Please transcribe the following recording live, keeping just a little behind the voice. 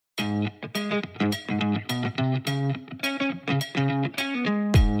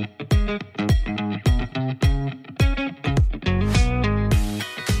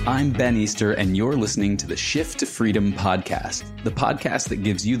Ben Easter, and you're listening to the Shift to Freedom podcast, the podcast that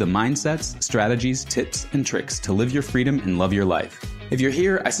gives you the mindsets, strategies, tips, and tricks to live your freedom and love your life. If you're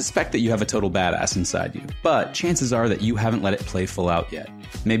here, I suspect that you have a total badass inside you, but chances are that you haven't let it play full out yet.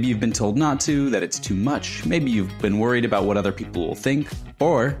 Maybe you've been told not to, that it's too much, maybe you've been worried about what other people will think,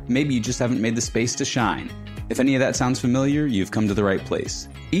 or maybe you just haven't made the space to shine. If any of that sounds familiar, you've come to the right place.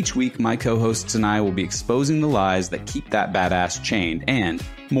 Each week, my co-hosts and I will be exposing the lies that keep that badass chained and,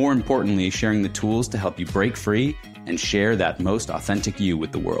 more importantly, sharing the tools to help you break free and share that most authentic you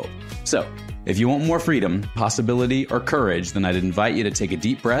with the world. So, if you want more freedom, possibility, or courage, then I'd invite you to take a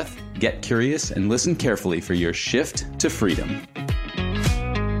deep breath, get curious, and listen carefully for your shift to freedom.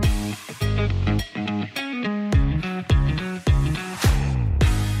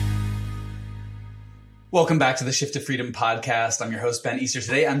 Welcome back to the Shift to Freedom podcast. I'm your host, Ben Easter.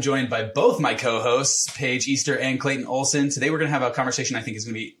 Today, I'm joined by both my co-hosts, Paige Easter and Clayton Olson. Today, we're going to have a conversation I think is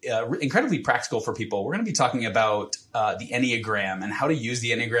going to be incredibly practical for people. We're going to be talking about the Enneagram and how to use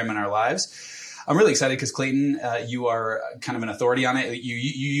the Enneagram in our lives. I'm really excited because Clayton, you are kind of an authority on it. You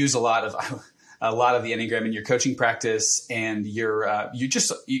use a lot of the Enneagram in your coaching practice, and you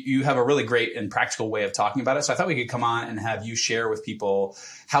have a really great and practical way of talking about it. So I thought we could come on and have you share with people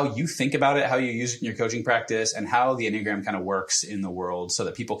how you think about it, how you use it in your coaching practice, and how the Enneagram kind of works in the world so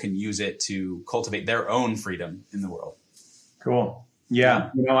that people can use it to cultivate their own freedom in the world. Cool. Yeah.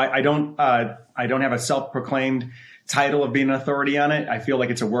 You know, I don't have a self-proclaimed title of being an authority on it. I feel like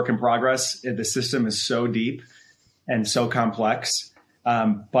it's a work in progress. The system is so deep and so complex.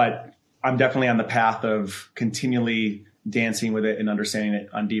 But I'm definitely on the path of continually dancing with it and understanding it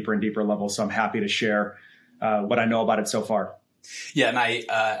on deeper and deeper levels. So I'm happy to share what I know about it so far. Yeah. And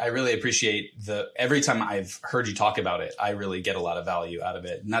I really appreciate every time I've heard you talk about it, I really get a lot of value out of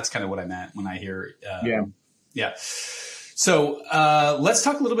it. And that's kind of what I meant when I hear. Yeah. So let's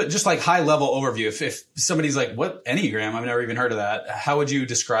talk a little bit, just like high level overview. If somebody's like, what Enneagram? I've never even heard of that. How would you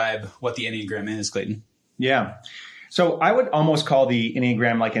describe what the Enneagram is, Clayton? Yeah. So I would almost call the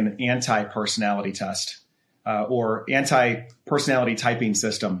Enneagram like an anti-personality test or anti-personality typing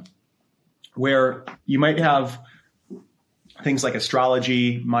system, where you might have things like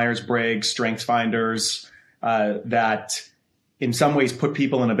astrology, Myers-Briggs, strengths finders that in some ways put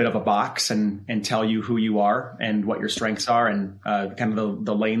people in a bit of a box and tell you who you are and what your strengths are and kind of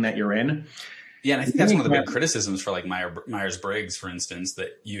the lane that you're in. Yeah, and I think that's one of the big criticisms for like Myers-Briggs, for instance,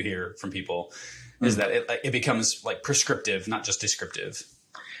 that you hear from people is that it becomes like prescriptive, not just descriptive.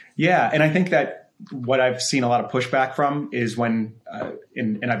 Yeah, and I think that what I've seen a lot of pushback from is when,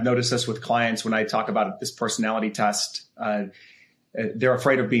 and I've noticed this with clients when I talk about this personality test, they're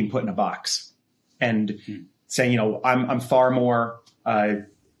afraid of being put in a box and saying, you know, I'm far more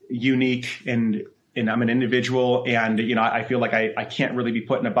unique and I'm an individual, and you know, I feel like I can't really be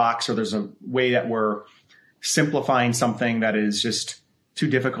put in a box, or there's a way that we're simplifying something that is just too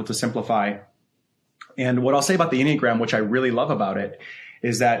difficult to simplify. And what I'll say about the Enneagram, which I really love about it,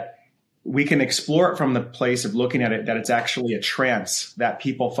 is that we can explore it from the place of looking at it that it's actually a trance that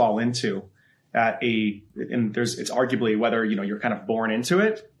people fall into and it's arguably whether, you know, you're kind of born into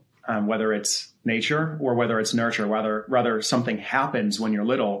it, whether it's nature or whether it's nurture, whether something happens when you're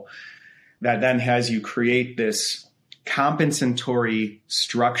little that then has you create this compensatory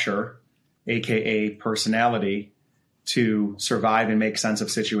structure, AKA personality, to survive and make sense of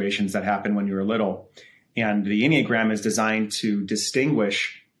situations that happen when you were little. And the Enneagram is designed to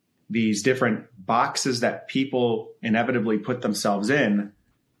distinguish these different boxes that people inevitably put themselves in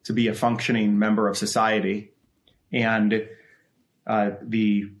to be a functioning member of society. And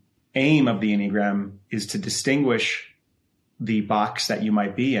the aim of the Enneagram is to distinguish the box that you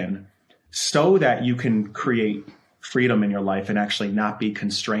might be in so that you can create freedom in your life and actually not be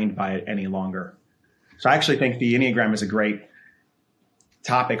constrained by it any longer. So I actually think the Enneagram is a great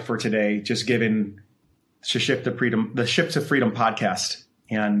topic for today, just given the Shift to Freedom podcast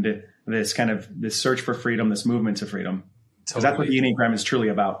and this search for freedom, this movement to freedom. Because that's what the Enneagram is truly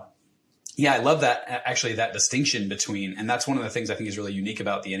about. Yeah, I love that, actually, that distinction between, and that's one of the things I think is really unique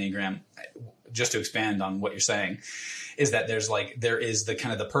about the Enneagram, just to expand on what you're saying, is that there is the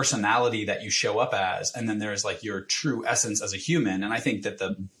kind of the personality that you show up as, and then there's like your true essence as a human. And I think that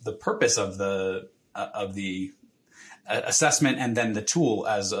the purpose of the assessment and then the tool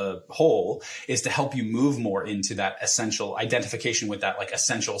as a whole is to help you move more into that essential identification with that like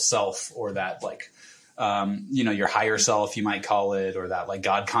essential self, or that like, your higher self, you might call it, or that like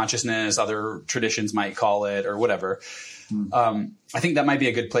God consciousness, other traditions might call it, or whatever. I think that might be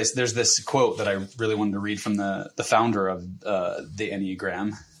a good place. There's this quote that I really wanted to read from the founder of the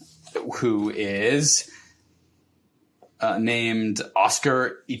Enneagram, who is named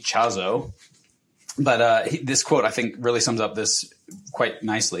Oscar Ichazo. But this quote, I think, really sums up this quite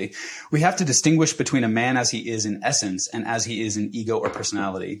nicely. We have to distinguish between a man as he is in essence and as he is in ego or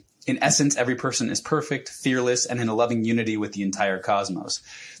personality. In essence, every person is perfect, fearless, and in a loving unity with the entire cosmos.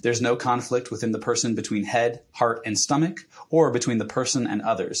 There's no conflict within the person between head, heart, and stomach, or between the person and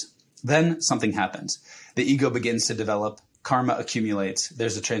others. Then something happens. The ego begins to develop. Karma accumulates.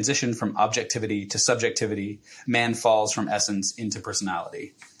 There's a transition from objectivity to subjectivity. Man falls from essence into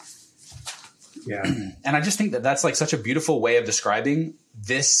personality. Yeah. And I just think that that's like such a beautiful way of describing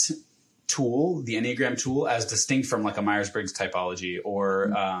this tool, the Enneagram tool, as distinct from like a Myers-Briggs typology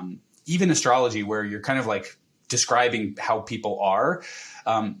or even astrology, where you're kind of like describing how people are.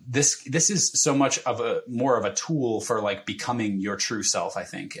 This is so much of more of a tool for like becoming your true self, I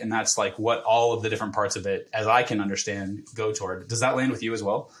think. And that's like what all of the different parts of it, as I can understand, go toward. Does that land with you as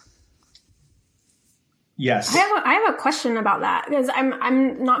well? Yes. I have a question about that, because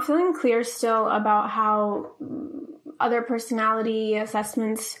I'm not feeling clear still about how other personality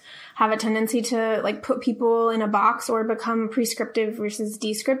assessments have a tendency to like put people in a box or become prescriptive versus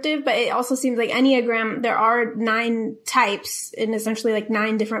descriptive. But it also seems like Enneagram, there are 9 types and essentially like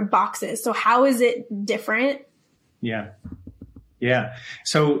 9 different boxes. So how is it different? Yeah. Yeah.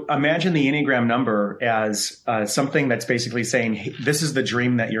 So imagine the Enneagram number as something that's basically saying, hey, this is the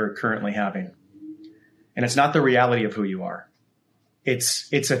dream that you're currently having. And it's not the reality of who you are.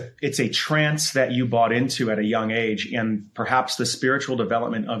 It's a trance that you bought into at a young age. And perhaps the spiritual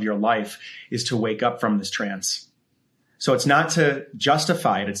development of your life is to wake up from this trance. So it's not to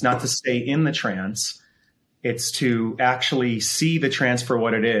justify it. It's not to stay in the trance. It's to actually see the trance for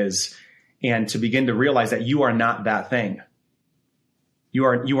what it is and to begin to realize that you are not that thing. You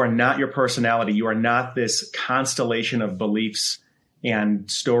are not your personality. You are not this constellation of beliefs and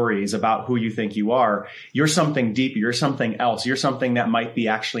stories about who you think you are. You're something deeper. You're something else. You're something that might be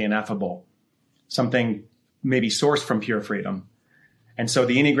actually ineffable, something maybe sourced from pure freedom. And so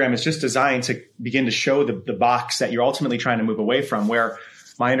the Enneagram is just designed to begin to show the box that you're ultimately trying to move away from, where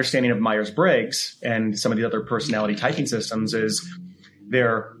my understanding of Myers-Briggs and some of the other personality typing systems is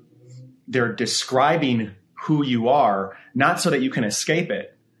they're describing who you are, not so that you can escape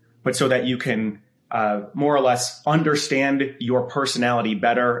it, but so that you can more or less understand your personality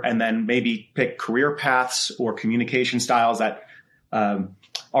better, and then maybe pick career paths or communication styles that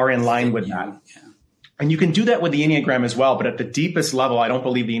are in line with that. Yeah. And you can do that with the Enneagram as well. But at the deepest level, I don't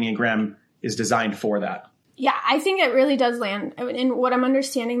believe the Enneagram is designed for that. Yeah, I think it really does land. And what I'm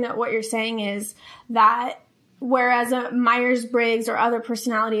understanding that what you're saying is that whereas a Myers-Briggs or other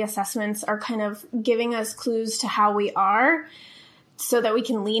personality assessments are kind of giving us clues to how we are, so that we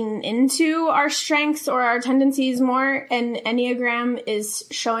can lean into our strengths or our tendencies more. And Enneagram is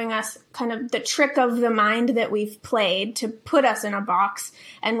showing us kind of the trick of the mind that we've played to put us in a box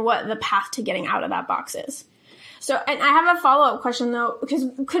and what the path to getting out of that box is. So, and I have a follow-up question though, because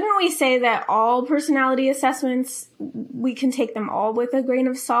couldn't we say that all personality assessments, we can take them all with a grain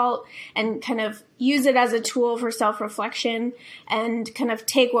of salt and kind of use it as a tool for self-reflection and kind of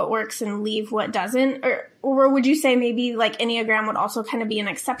take what works and leave what doesn't? Or would you say maybe like Enneagram would also kind of be an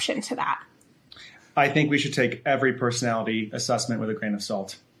exception to that? I think we should take every personality assessment with a grain of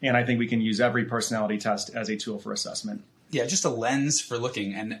salt. And I think we can use every personality test as a tool for assessment. Yeah, just a lens for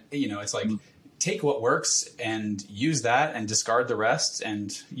looking. And, you know, it's like, take what works and use that and discard the rest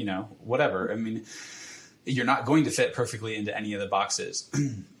and, you know, whatever. I mean, you're not going to fit perfectly into any of the boxes.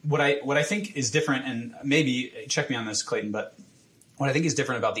 What I think is different, and maybe check me on this, Clayton, but what I think is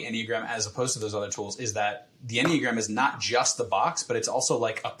different about the Enneagram as opposed to those other tools is that the Enneagram is not just the box, but it's also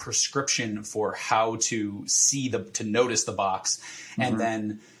like a prescription for how to to notice the box. Mm-hmm. And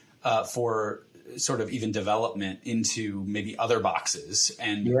then for sort of even development into maybe other boxes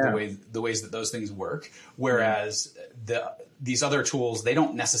and the ways that those things work. Whereas these other tools, they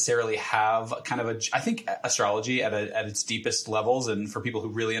don't necessarily have kind of I think astrology at its deepest levels, and for people who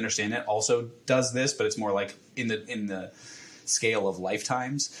really understand it, also does this, but it's more like in the scale of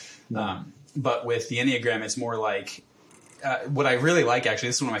lifetimes. Yeah. But with the Enneagram, it's more like, what I really like, actually,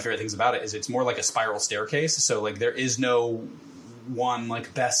 this is one of my favorite things about it, is it's more like a spiral staircase. So like there is no one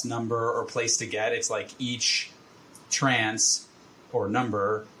like best number or place to get. It's like each trance or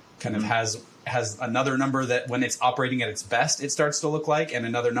number kind of has another number that when it's operating at its best, it starts to look like, and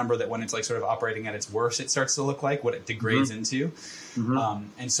another number that when it's like sort of operating at its worst, it starts to look like, what it degrades into. Mm-hmm.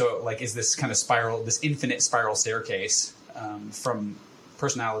 And so like is this kind of spiral, this infinite spiral staircase from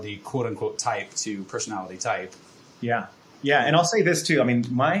personality, quote unquote, type to personality type. Yeah. Yeah. And I'll say this too. I mean,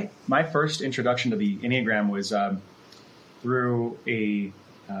 my first introduction to the Enneagram was through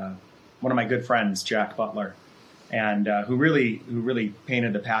one of my good friends, Jack Butler. and who really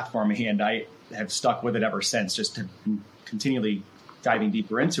painted the path for me. And I have stuck with it ever since, just to continually diving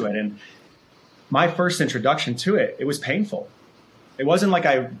deeper into it. And my first introduction to it, it was painful. It wasn't like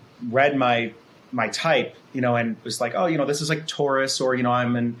I read my type, and was like, oh, this is like Taurus, or,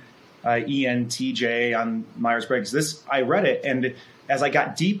 I'm an ENTJ on Myers-Briggs. I read it, and as I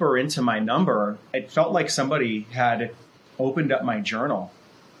got deeper into my number, it felt like somebody had opened up my journal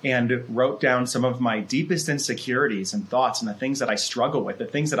and wrote down some of my deepest insecurities and thoughts and the things that I struggle with, the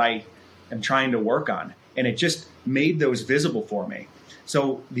things that I am trying to work on. And it just made those visible for me.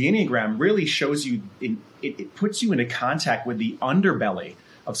 So the Enneagram really shows you, it puts you into contact with the underbelly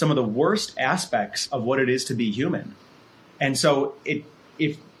of some of the worst aspects of what it is to be human. And so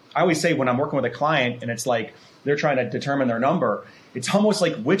if I always say when I'm working with a client and it's like they're trying to determine their number, it's almost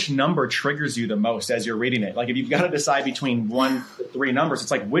like which number triggers you the most as you're reading it. Like if you've got to decide between 1 to 3 numbers,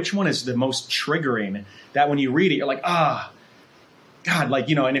 it's like which one is the most triggering, that when you read it, you're like, God,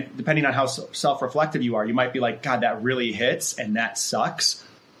 and if, depending on how self-reflective you are, you might be like, God, that really hits and that sucks.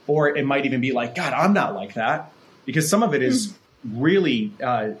 Or it might even be like, God, I'm not like that. Because some of it is really,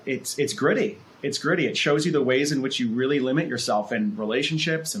 it's gritty. It's gritty. It shows you the ways in which you really limit yourself in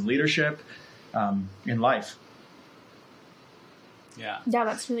relationships and leadership, in life. Yeah,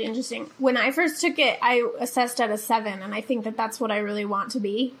 that's really interesting. When I first took it, I assessed at a 7, and I think that that's what I really want to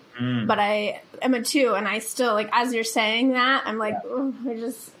be. But I am a 2, and I still, as you're saying that, I'm like,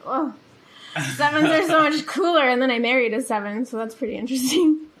 sevens are so much cooler. And then I married a 7, so that's pretty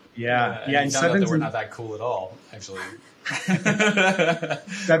interesting. Yeah. And sevens we're not that cool at all, actually.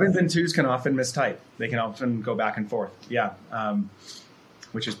 7s and 2s can often mistype. They can often go back and forth. Yeah,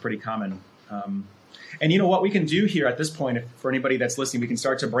 which is pretty common. And you know what we can do here at this point, for anybody that's listening, we can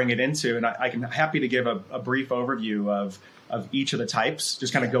start to bring it into, and I'm happy to give a brief overview of each of the types,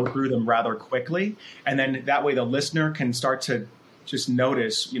 just kind of go through them rather quickly. And then that way the listener can start to just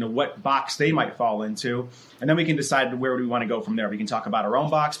notice, what box they might fall into. And then we can decide where we want to go from there. We can talk about our own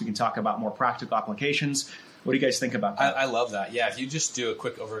box. We can talk about more practical applications. What do you guys think about that? I love that. Yeah, if you just do a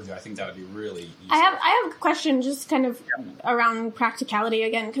quick overview, I think that would be really useful. I have a question just kind of around practicality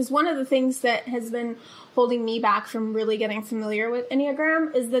again, because one of the things that has been holding me back from really getting familiar with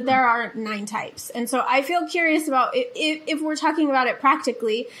Enneagram is that there are 9 types. And so I feel curious about if we're talking about it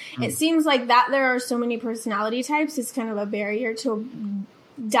practically, it seems like that there are so many personality types is kind of a barrier to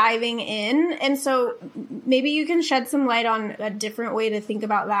diving in. And so maybe you can shed some light on a different way to think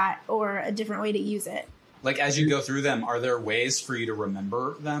about that or a different way to use it. Like as you go through them, are there ways for you to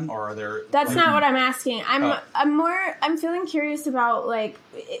remember them, or are there? That's not what I'm asking. I'm feeling curious about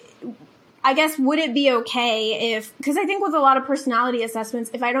I guess, would it be okay because I think with a lot of personality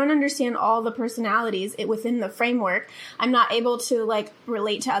assessments, if I don't understand all the personalities within the framework, I'm not able to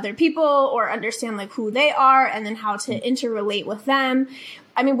relate to other people or understand who they are and then how to interrelate with them.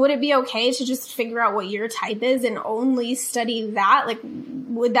 I mean, would it be okay to just figure out what your type is and only study that?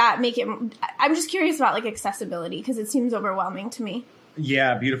 Would that make it, I'm just curious about accessibility because it seems overwhelming to me.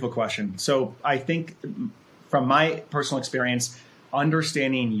 Yeah, beautiful question. So I think from my personal experience,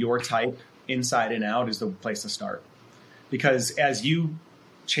 understanding your type inside and out is the place to start. Because as you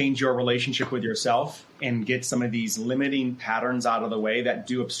change your relationship with yourself and get some of these limiting patterns out of the way that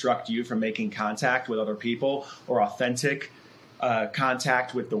do obstruct you from making contact with other people or authentic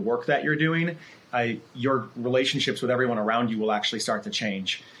contact with the work that you're doing, your relationships with everyone around you will actually start to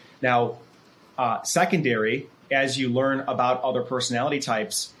change. Now, secondary, as you learn about other personality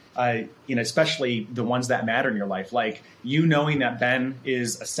types, especially the ones that matter in your life, like you knowing that Ben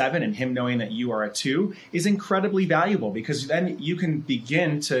is a 7 and him knowing that you are a 2 is incredibly valuable, because then you can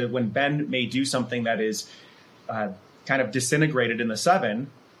begin to, when Ben may do something that is kind of disintegrated in the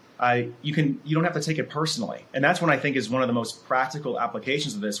 7, you don't have to take it personally. And that's when I think is one of the most practical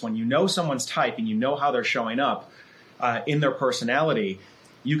applications of this. When you know someone's type and you know how they're showing up in their personality,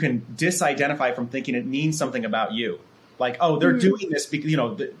 you can disidentify from thinking it means something about you. Like, oh, they're doing this because,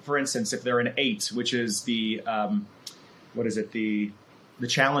 for instance, if they're an 8, which is the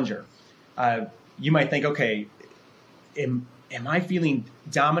challenger, you might think, okay, am I feeling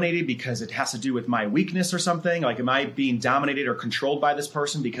dominated because it has to do with my weakness or something? Like, am I being dominated or controlled by this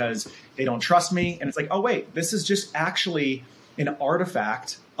person because they don't trust me? And it's like, oh, wait, this is just actually an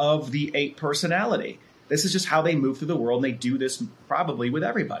artifact of the 8 personality. This is just how they move through the world, and they do this probably with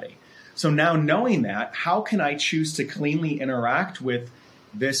everybody. So now knowing that, how can I choose to cleanly interact with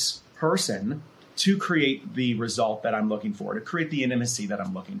this person to create the result that I'm looking for, to create the intimacy that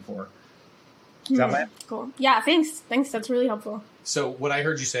I'm looking for? Is that right? Cool. Yeah, thanks. That's really helpful. So what I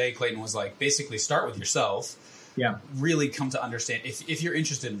heard you say, Clayton, was basically start with yourself. really come to understand, if you're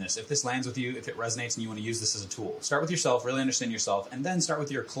interested in this, if this lands with you, if it resonates and you want to use this as a tool, start with yourself, really understand yourself, and then start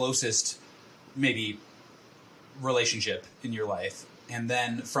with your closest, maybe, relationship in your life. And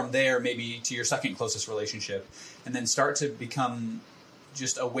then from there, maybe to your second closest relationship, and then start to become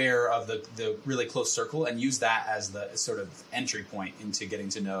just aware of the really close circle and use that as the sort of entry point into getting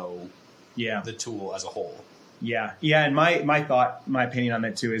to know the tool as a whole. Yeah. And my opinion on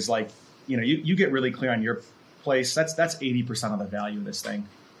that too is like, you get really clear on your place. That's 80% of the value of this thing.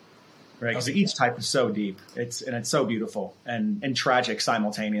 Right. Because each type is so deep. It's so beautiful and tragic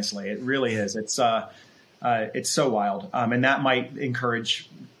simultaneously. It really is. It's so wild. And that might encourage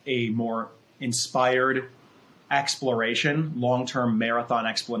a more inspired exploration, long-term marathon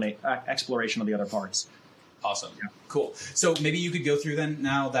exploration of the other parts. Awesome. Yeah. Cool. So maybe you could go through then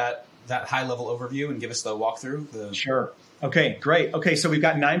now that high-level overview and give us the walkthrough. Sure. Okay, great. Okay, so we've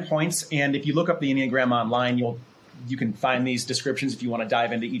got 9 points, and if you look up the Enneagram online, you can find these descriptions if you want to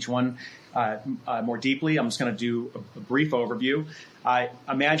dive into each one more deeply. I'm just going to do a brief overview.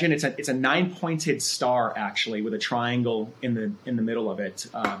 Imagine it's a 9-pointed star, actually, with a triangle in the middle of it,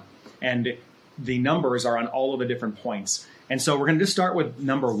 and the numbers are on all of the different points. And so we're going to just start with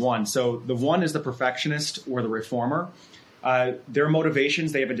number 1. So the 1 is the perfectionist or the reformer. Their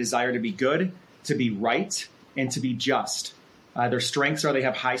motivations, they have a desire to be good, to be right, and to be just. Their strengths are they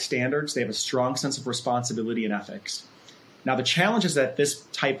have high standards, they have a strong sense of responsibility and ethics. Now, the challenges that this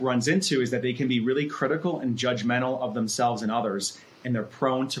type runs into is that they can be really critical and judgmental of themselves and others, and they're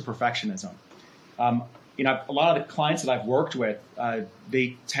prone to perfectionism. A lot of the clients that I've worked with,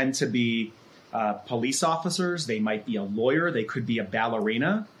 they tend to be police officers. They might be a lawyer. They could be a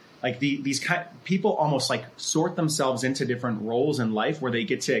ballerina. Like these people almost like sort themselves into different roles in life where they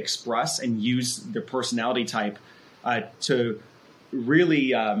get to express and use their personality type to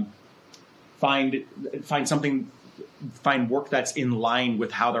really find work that's in line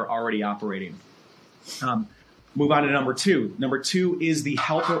with how they're already operating. Move on to number 2. Number 2 is the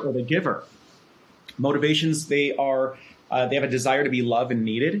helper or the giver. Motivations, they have a desire to be loved and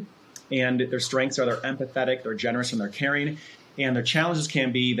needed, and their strengths are they're empathetic, they're generous, and they're caring. And their challenges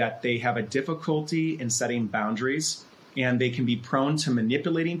can be that they have a difficulty in setting boundaries, and they can be prone to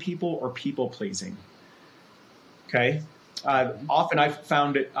manipulating people or people pleasing. Okay. Often I've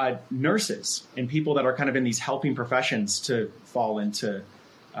found nurses and people that are kind of in these helping professions to fall into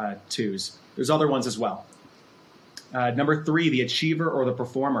 2s. There's other ones as well. Number 3, the achiever or the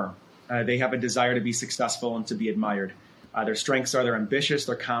performer. They have a desire to be successful and to be admired. Their strengths are they're ambitious,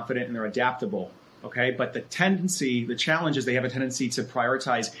 they're confident, and they're adaptable. Okay, but the challenge is they have a tendency to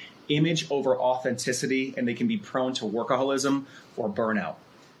prioritize image over authenticity, and they can be prone to workaholism or burnout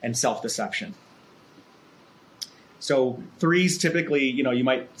and self-deception. So 3s typically, you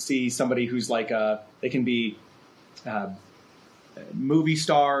might see somebody who's like they can be movie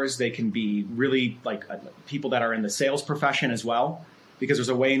stars. They can be really like people that are in the sales profession as well, because there's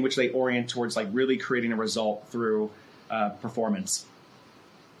a way in which they orient towards like really creating a result through performance.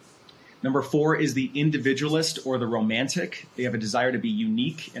 Number 4 is the individualist or the romantic. They have a desire to be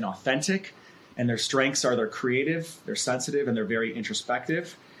unique and authentic, and their strengths are they're creative, they're sensitive, and they're very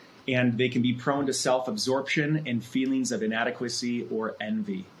introspective. And they can be prone to self-absorption and feelings of inadequacy or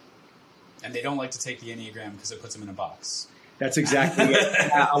envy. And they don't like to take the Enneagram because it puts them in a box. That's exactly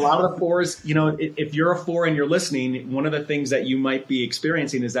it. A lot of the 4s, if you're a 4 and you're listening, one of the things that you might be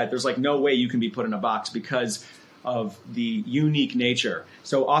experiencing is that there's like no way you can be put in a box because of the unique nature.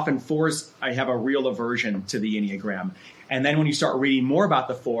 So often 4s, I have a real aversion to the Enneagram. And then when you start reading more about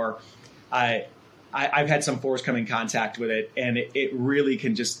the 4, I've had some 4s come in contact with it, and it really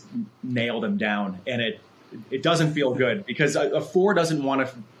can just nail them down. And it doesn't feel good because a 4 doesn't want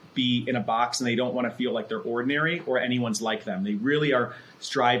to be in a box, and they don't want to feel like they're ordinary or anyone's like them. They really are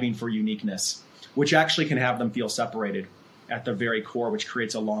striving for uniqueness, which actually can have them feel separated at the very core, which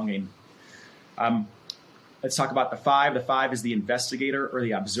creates a longing. Let's talk about the 5. The 5 is the investigator or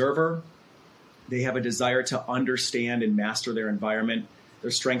the observer. They have a desire to understand and master their environment.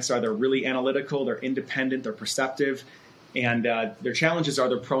 Their strengths are they're really analytical, they're independent, they're perceptive, and their challenges are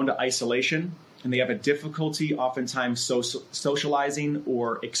they're prone to isolation, and they have a difficulty oftentimes socializing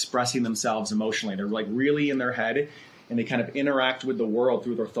or expressing themselves emotionally. They're like really in their head, and they kind of interact with the world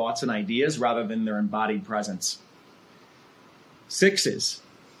through their thoughts and ideas rather than their embodied presence. 6s,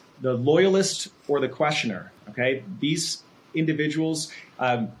 the loyalist or the questioner. Okay, these individuals,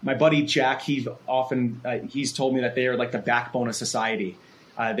 my buddy Jack, he's told me that they are like the backbone of society.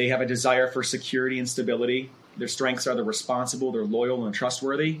 They have a desire for security and stability. Their strengths are they're responsible, they're loyal and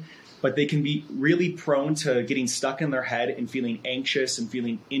trustworthy, but they can be really prone to getting stuck in their head and feeling anxious and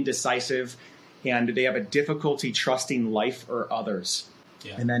feeling indecisive and they have a difficulty trusting life or others.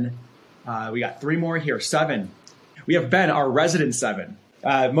 Yeah. And then we got 3 more here. 7. We have Ben, our resident 7.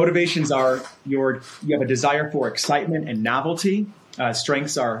 Motivations are you have a desire for excitement and novelty.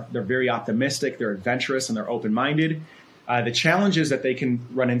 Strengths are they're very optimistic, they're adventurous, and they're open-minded. The challenges that they can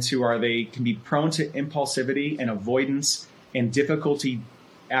run into are they can be prone to impulsivity and avoidance and difficulty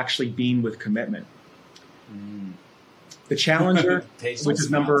actually being with commitment. The challenger, which is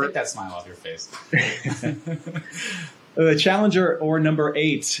number... Take that smile off your face. The challenger, or number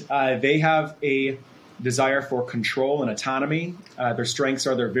 8, they have a desire for control and autonomy. Their strengths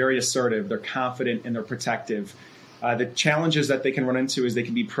are they're very assertive, they're confident, and they're protective. The challenges that they can run into is they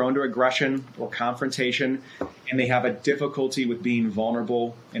can be prone to aggression or confrontation, and they have a difficulty with being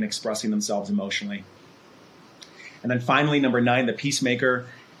vulnerable and expressing themselves emotionally. And then finally, number 9, the peacemaker.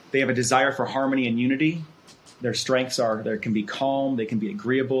 They have a desire for harmony and unity. Their strengths are they can be calm, they can be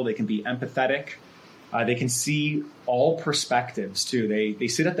agreeable, they can be empathetic. They can see all perspectives too. They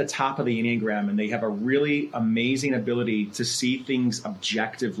sit at the top of the Enneagram, and they have a really amazing ability to see things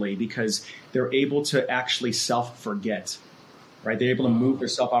objectively because they're able to actually self-forget, right? They're able to move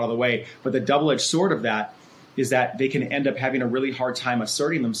themselves out of the way. But the double-edged sword of that is that they can end up having a really hard time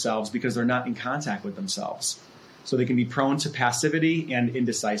asserting themselves because they're not in contact with themselves. So they can be prone to passivity and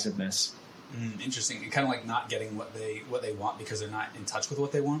indecisiveness. Interesting. And kind of like not getting what they want because they're not in touch with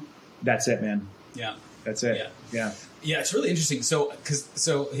what they want. That's it, man. Yeah. That's it. Yeah. It's really interesting. So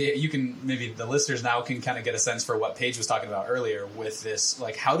you can, maybe the listeners now can kind of get a sense for what Paige was talking about earlier with this,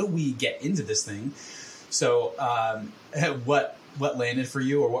 like, how do we get into this thing? So, what landed for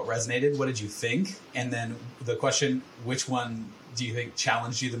you, or what resonated? What did you think? And then the question, which one do you think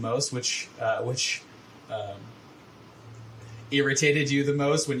challenged you the most? Which irritated you the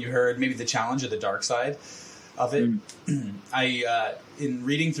most when you heard maybe the challenge or the dark side of it? I, in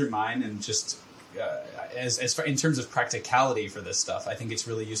reading through mine and just, as far, in terms of practicality for this stuff, I think it's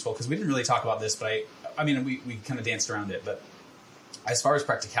really useful because we didn't really talk about this, but I mean, we kind of danced around it. But as far as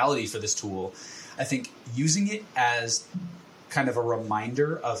practicality for this tool, I think using it as kind of a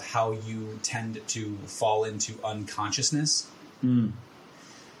reminder of how you tend to fall into unconsciousness.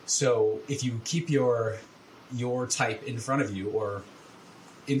 So if you keep your type in front of you, or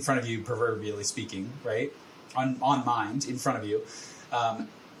in front of you, proverbially speaking, right, on mind in front of you,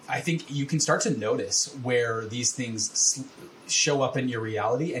 I think you can start to notice where these things show up in your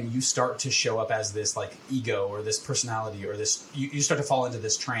reality, and you start to show up as this like ego or this personality or this, you start to fall into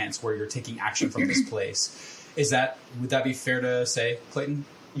this trance where you're taking action from this place. Would that be fair to say, Clayton?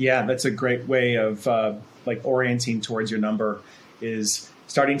 Yeah, that's a great way of like orienting towards your number, is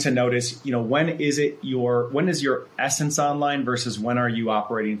starting to notice, when is your essence online versus when are you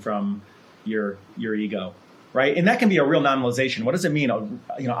operating from your ego? Right. And that can be a real nominalization. What does it mean?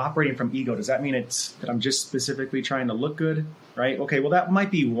 Operating from ego. Does that mean it's that I'm just specifically trying to look good? Right. OK, well, that might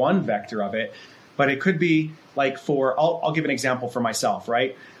be one vector of it, but it could be like I'll give an example for myself.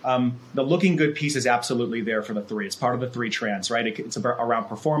 Right. The looking good piece is absolutely there for the 3. It's part of the 3 trance. Right. It's around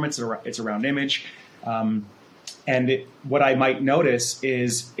performance. It's around image. And what I might notice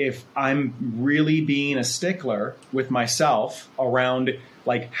is if I'm really being a stickler with myself around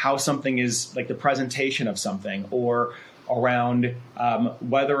like how something is, like the presentation of something, or around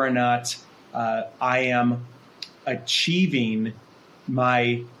whether or not I am achieving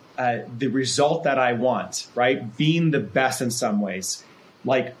the result that I want, right? Being the best in some ways,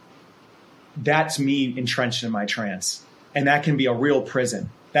 like that's me entrenched in my trance, and that can be a real prison.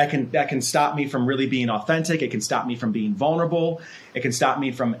 That can stop me from really being authentic. It can stop me from being vulnerable. It can stop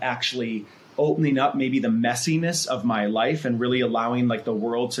me from actually opening up maybe the messiness of my life and really allowing like the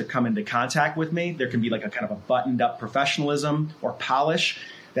world to come into contact with me. There can be like a kind of a buttoned up professionalism or polish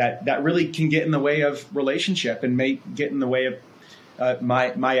that really can get in the way of relationship and may get in the way of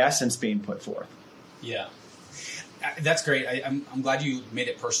my essence being put forth. Yeah. That's great. I'm glad you made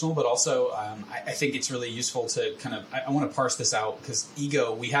it personal, but also I think it's really useful to kind of, I want to parse this out, because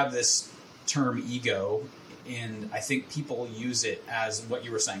ego, we have this term ego, and I think people use it as what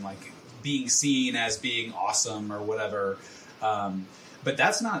you were saying, like being seen as being awesome or whatever. But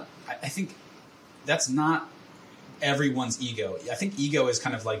that's not, I think that's not everyone's ego. I think ego is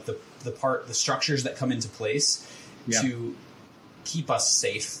kind of like the structures that come into place to keep us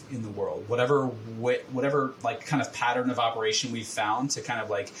safe in the world, whatever like kind of pattern of operation we've found to kind of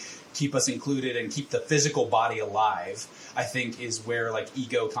like keep us included and keep the physical body alive, I think is where like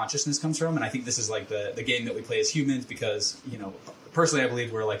ego consciousness comes from. And I think this is like the game that we play as humans, because, personally, I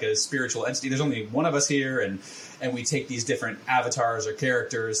believe we're like a spiritual entity. There's only one of us here, and we take these different avatars or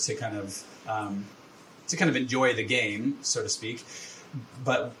characters to kind of enjoy the game, so to speak.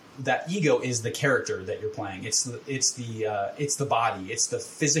 but that ego is the character that you're playing. It's the body. It's the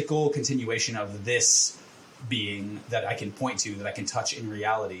physical continuation of this being that I can point to, that I can touch in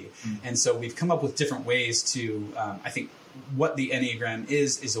reality. Mm-hmm. And so we've come up with different ways to, I think what the Enneagram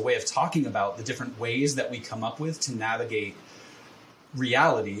is a way of talking about the different ways that we come up with to navigate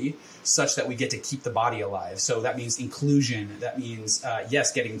reality such that we get to keep the body alive. So that means inclusion. That means,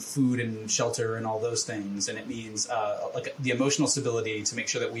 yes, getting food and shelter and all those things. And it means like the emotional stability to make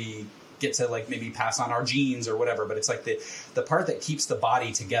sure that we get to like maybe pass on our genes or whatever. But it's like the part that keeps the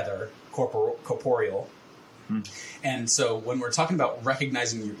body together, corporeal. And so when we're talking about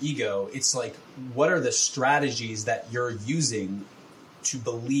recognizing your ego, it's like, what are the strategies that you're using to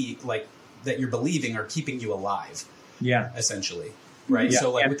believe, like that you're believing are keeping you alive? Yeah. Essentially. Right. Yeah.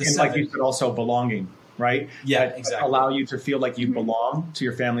 So like and, with the and seven, like you said, also belonging, right? Yeah, that exactly. Allow you to feel like you belong to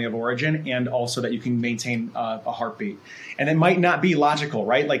your family of origin, and also that you can maintain a heartbeat. And it might not be logical,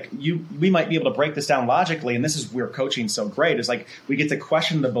 right? Like we might be able to break this down logically, and this is where coaching's so great. Is like we get to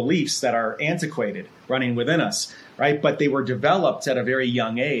question the beliefs that are antiquated running within us, right? But they were developed at a very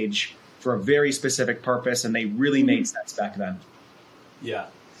young age for a very specific purpose, and they really made sense back then. Yeah.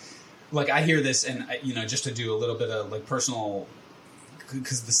 Like I hear this, and just to do a little bit of like personal,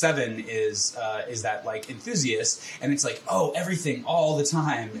 because the seven is that like enthusiast, and it's like, oh, everything all the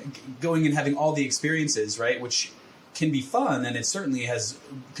time, going and having all the experiences, right? Which can be fun, and it certainly has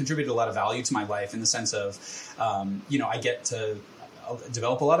contributed a lot of value to my life in the sense of, I get to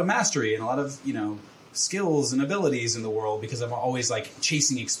develop a lot of mastery and a lot of, skills and abilities in the world because I'm always like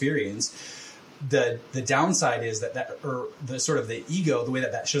chasing experience. The downside is that or the sort of the ego, the way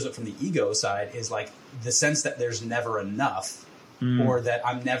that shows up from the ego side is like the sense that there's never enough. Or that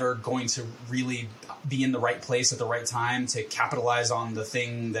I'm never going to really be in the right place at the right time to capitalize on the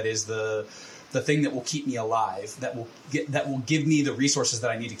thing that is the thing that will keep me alive, that will give me the resources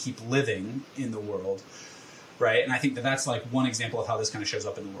that I need to keep living in the world, right? And I think that's like one example of how this kind of shows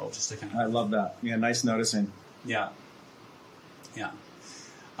up in the world. Just to kind of, I love that. Yeah, nice noticing. Yeah.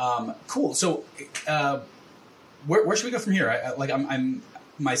 Cool. So, where should we go from here?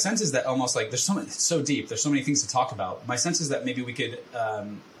 My sense is that almost like there's it's so deep. There's so many things to talk about. My sense is that maybe we could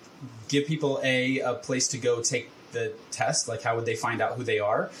give people a place to go take the test. Like, how would they find out who they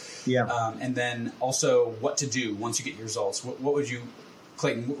are? Yeah. And then also what to do once you get your results. What would you,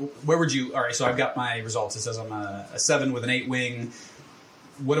 Clayton? Where would you? All right. So I've got my results. It says I'm a 7 with an 8 wing.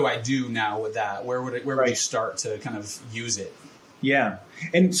 What do I do now with that? Where would you start to kind of use it? Yeah.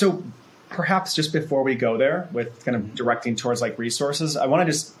 And so perhaps just before we go there with kind of directing towards like resources, I want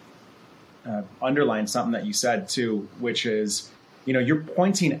to just underline something that you said too, which is, you're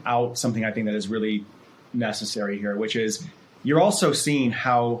pointing out something I think that is really necessary here, which is you're also seeing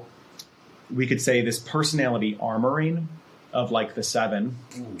how we could say this personality armoring of like the 7,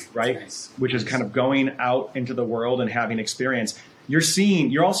 right? Nice. Which is kind of going out into the world and having experience.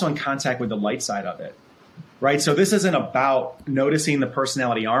 You're also in contact with the light side of it. Right. So this isn't about noticing the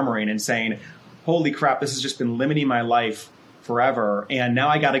personality armoring and saying, holy crap, this has just been limiting my life forever. And now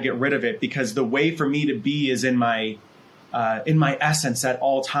I got to get rid of it because the way for me to be is in my essence at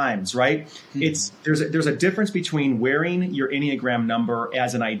all times. Right. Mm-hmm. There's a difference between wearing your Enneagram number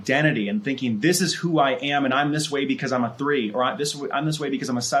as an identity and thinking this is who I am. And I'm this way because I'm a 3, or I'm this way because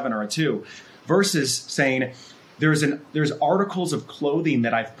I'm a 7 or a 2, versus saying there's articles of clothing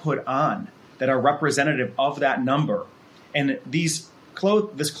that I've put on that are representative of that number. And this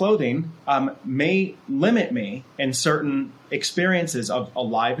clothing may limit me in certain experiences of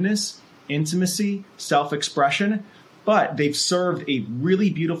aliveness, intimacy, self-expression, but they've served a really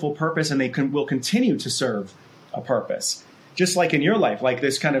beautiful purpose, and they will continue to serve a purpose. Just like in your life, like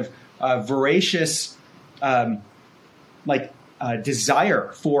this kind of voracious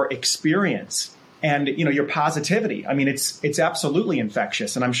desire for experience. And, your positivity. I mean, it's absolutely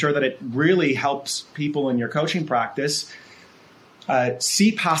infectious. And I'm sure that it really helps people in your coaching practice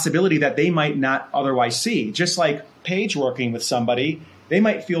see possibility that they might not otherwise see. Just like Paige working with somebody, they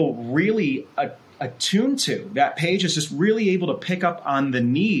might feel really attuned to. That Paige is just really able to pick up on the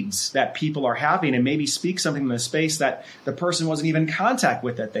needs that people are having and maybe speak something in the space that the person wasn't even in contact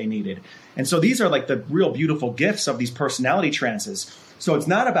with that they needed. And so these are like the real beautiful gifts of these personality trances. So it's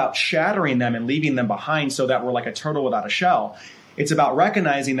not about shattering them and leaving them behind so that we're like a turtle without a shell. It's about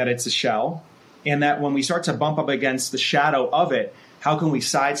recognizing that it's a shell, and that when we start to bump up against the shadow of it, how can we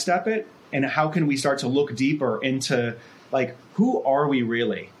sidestep it? And how can we start to look deeper into like, who are we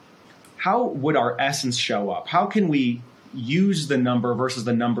really? How would our essence show up? How can we use the number versus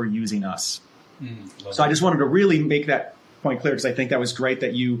the number using us? So I just wanted to really make that point clear, because I think that was great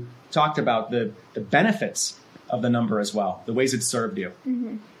that you talked about the benefits of the number as well, the ways it served you.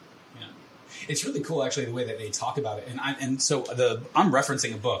 Mm-hmm. It's really cool, actually, the way that they talk about it. And so I'm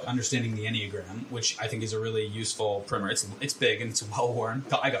referencing a book, Understanding the Enneagram, which I think is a really useful primer. It's big and it's well worn.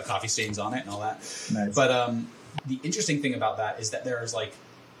 I got coffee stains on it and all that. Nice. But the interesting thing about that is that there's like,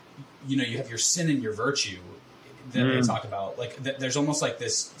 you have your sin and your virtue that they talk about. Like there's almost like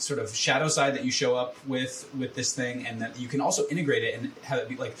this sort of shadow side that you show up with this thing, and that you can also integrate it and have it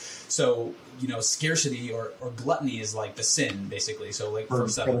be like, so, scarcity or gluttony is like the sin, basically. So like for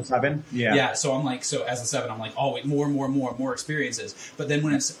seven. Yeah. So I'm like, so as a 7, I'm like, oh, wait, more experiences. But then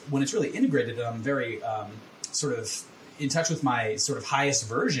when it's really integrated, and I'm very sort of in touch with my sort of highest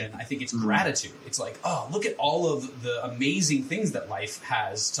version, I think it's gratitude. It's like, oh, look at all of the amazing things that life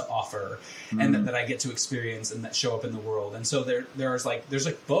has to offer, and that I get to experience and that show up in the world. And so there's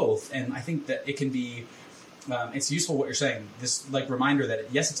like both. And I think that it can be, it's useful what you're saying, this like reminder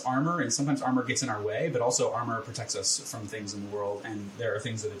that yes, it's armor, and sometimes armor gets in our way, but also armor protects us from things in the world. And there are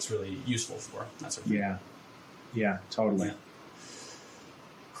things that it's really useful for. That sort of thing. Yeah, totally. Yeah.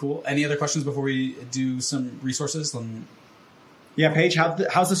 Cool. Any other questions before we do some resources? Yeah, Paige,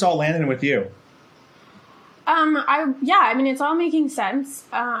 how's this all landing with you? It's all making sense.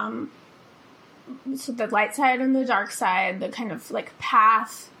 So the light side and the dark side, the kind of like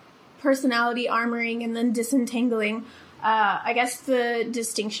path, personality armoring, and then disentangling. I guess the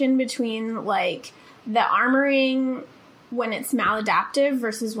distinction between like the armoring when it's maladaptive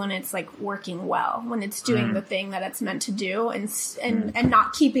versus when it's like working well, when it's doing the thing that it's meant to do, and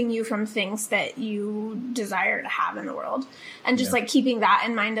not keeping you from things that you desire to have in the world. And just like keeping that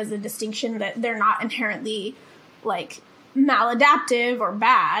in mind as a distinction, that they're not inherently like maladaptive or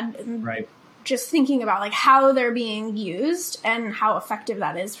bad. Right. Just thinking about like how they're being used and how effective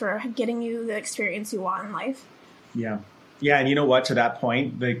that is for getting you the experience you want in life. Yeah. Yeah. And you know what, to that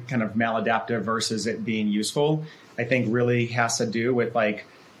point, the kind of maladaptive versus it being useful, I think really has to do with like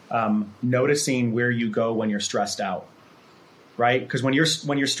noticing where you go when you're stressed out, right? Because when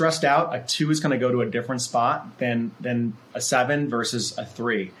you're stressed out, a 2 is going to go to a different spot than a 7 versus a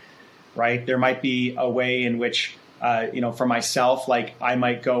 3, right? There might be a way in which, for myself, like I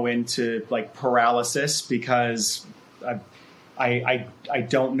might go into like paralysis because I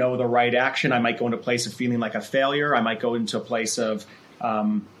don't know the right action. I might go into a place of feeling like a failure. I might go into a place of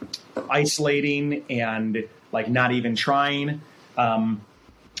isolating and like not even trying. A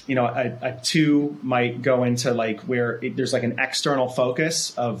 2 might go into like where there's like an external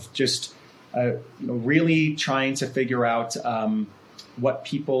focus of just really trying to figure out what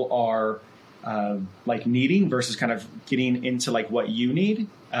people are like needing versus kind of getting into like what you need.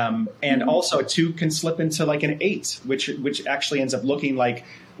 And also a 2 can slip into like an 8, which actually ends up looking like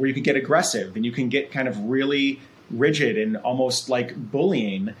where you can get aggressive and you can get kind of really rigid and almost like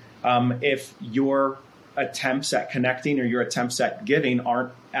bullying if your attempts at connecting or your attempts at giving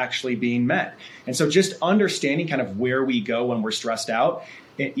aren't actually being met. And so just understanding kind of where we go when we're stressed out,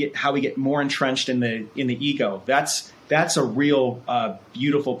 how we get more entrenched in the ego. That's a real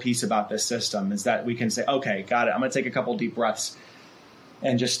beautiful piece about this system, is that we can say, okay, got it. I'm going to take a couple deep breaths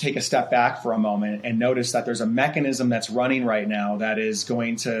and just take a step back for a moment and notice that there's a mechanism that's running right now that is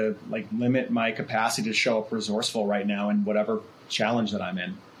going to like limit my capacity to show up resourceful right now in whatever challenge that I'm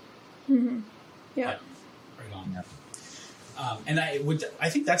in. Mm-hmm. Yeah. Right on. Yeah. And I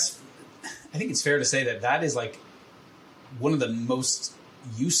think it's fair to say that is like one of the most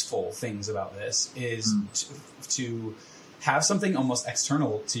useful things about this is to have something almost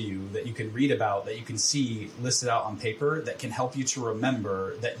external to you that you can read about, that you can see listed out on paper, that can help you to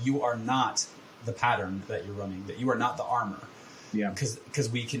remember that you are not the pattern that you're running, that you are not the armor. Yeah.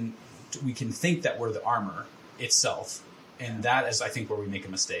 Because we can think that we're the armor itself. And that is, I think, where we make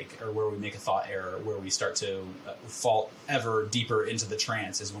a mistake, or where we make a thought error, where we start to fall ever deeper into the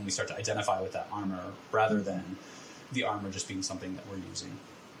trance, is when we start to identify with that armor rather than the armor just being something that we're using.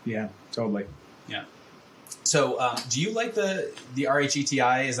 Yeah, totally. Yeah. So do you like the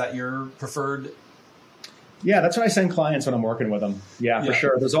RHETI? Is that your preferred? Yeah, that's what I send clients when I'm working with them. Yeah, for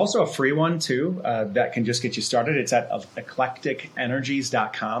sure. There's also a free one, too, that can just get you started. It's at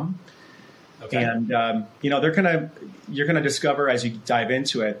eclecticenergies.com. Okay. And, you're going to discover as you dive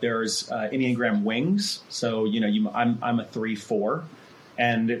into it, there's Enneagram wings. So, I'm a 3-4.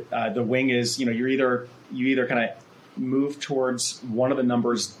 And the wing is, you either kind of move towards one of the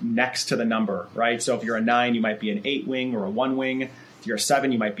numbers next to the number, right? So if you're a 9, you might be an 8 wing or a 1 wing. If you're a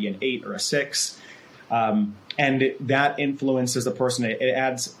 7, you might be an 8 or a 6. And that influences the person. It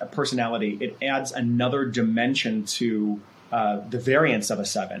adds a personality. It adds another dimension to the variance of a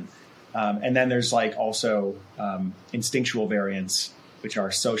 7. And then there's like also instinctual variance which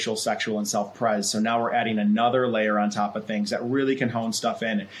are social, sexual, and self-pres. So now we're adding another layer on top of things that really can hone stuff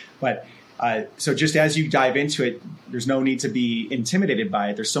in. But so just as you dive into it, there's no need to be intimidated by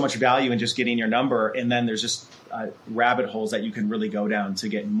it. There's so much value in just getting your number. And then there's just rabbit holes that you can really go down to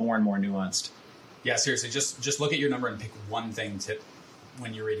get more and more nuanced. Yeah, seriously, just look at your number and pick one thing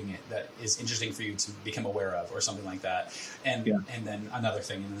when you're reading it that is interesting for you to become aware of or something like that. And then another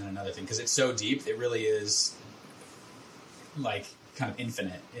thing and then another thing. Because it's so deep, it really is like kind of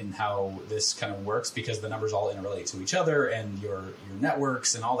infinite in how this kind of works, because the numbers all interrelate to each other and your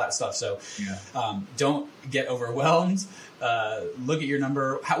networks and all that stuff. So don't get overwhelmed. Look at your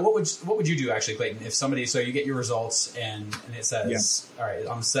number. What would you do actually, Clayton, if somebody, so you get your results and it says, all right,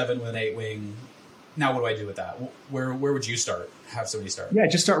 I'm 7 with an 8 wing. Now what do I do with that? Where would you start? Have somebody start? Yeah,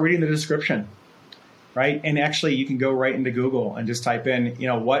 just start reading the description, right? And actually you can go right into Google and just type in,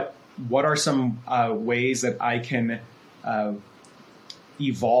 what are some ways that I can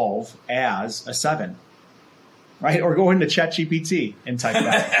evolve as a 7, right? Or go into ChatGPT and type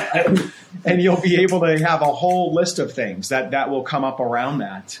that. and you'll be able to have a whole list of things that will come up around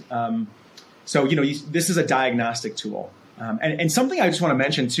that. So, this is a diagnostic tool. And something I just want to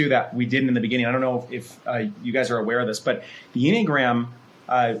mention too that we didn't in the beginning, I don't know if you guys are aware of this, but the Enneagram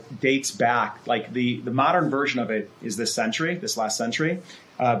dates back, like the modern version of it is this last century.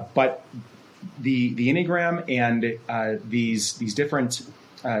 But the Enneagram and these different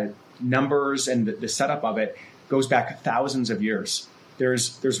numbers and the setup of it goes back thousands of years.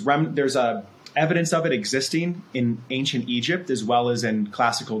 There's evidence of it existing in ancient Egypt as well as in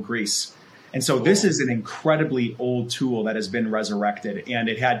classical Greece. And so this is an incredibly old tool that has been resurrected, and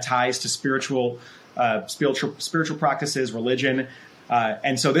it had ties to spiritual practices, religion.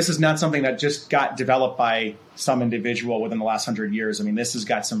 And so this is not something that just got developed by some individual within the last 100 years. I mean, this has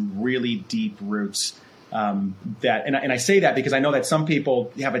got some really deep roots. And I say that because I know that some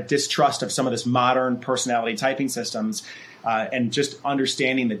people have a distrust of some of this modern personality typing systems, and just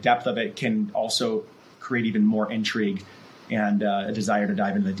understanding the depth of it can also create even more intrigue and a desire to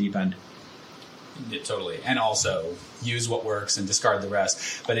dive into the deep end. Yeah, totally. And also use what works and discard the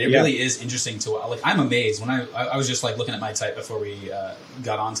rest. But it really is interesting to, I'm amazed when I was just looking at my type before we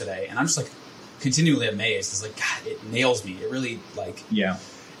got on today, and I'm just continually amazed. It's God, it nails me. It really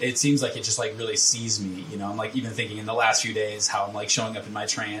it seems like it just really sees me, I'm even thinking in the last few days how I'm showing up in my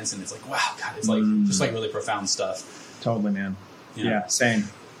trance, and it's wow, God, it's just really profound stuff. Totally, man. Yeah, same.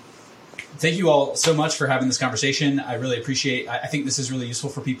 Thank you all so much for having this conversation. I really appreciate. I think this is really useful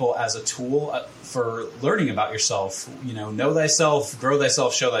for people as a tool for learning about yourself. Know thyself, grow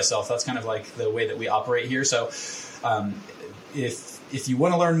thyself, show thyself. That's kind of the way that we operate here. So, if you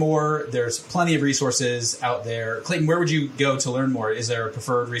want to learn more, there's plenty of resources out there. Clayton, where would you go to learn more? Is there a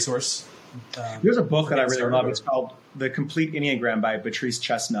preferred resource? There's a book that I really love. It's called The Complete Enneagram by Patrice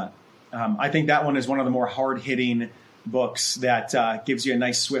Chestnut. I think that one is one of the more hard-hitting books that gives you a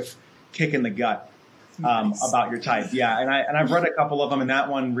nice, swift kick in the gut about your type. Yeah. And I've read a couple of them, and that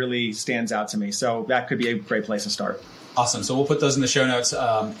one really stands out to me. So that could be a great place to start. Awesome. So we'll put those in the show notes.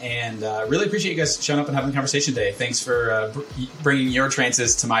 And really appreciate you guys showing up and having a conversation today. Thanks for bringing your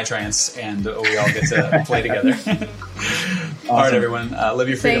trances to my trance, and we all get to play together. Awesome. All right, everyone. Live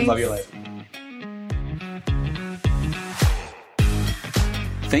your freedom. Thanks. Love your life.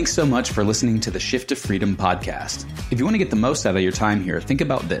 Thanks so much for listening to the Shift to Freedom podcast. If you want to get the most out of your time here, think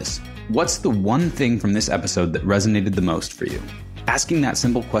about this. What's the one thing from this episode that resonated the most for you? Asking that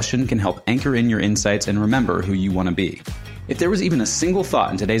simple question can help anchor in your insights and remember who you want to be. If there was even a single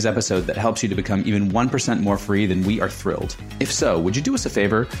thought in today's episode that helps you to become even 1% more free, then we are thrilled. If so, would you do us a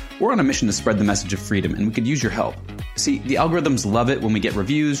favor? We're on a mission to spread the message of freedom, and we could use your help. See, the algorithms love it when we get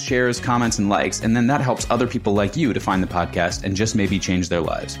reviews, shares, comments, and likes, and then that helps other people like you to find the podcast and just maybe change their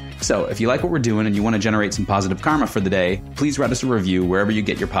lives. So if you like what we're doing and you want to generate some positive karma for the day, please write us a review wherever you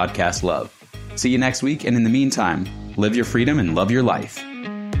get your podcast love. See you next week, and in the meantime, live your freedom and love your life.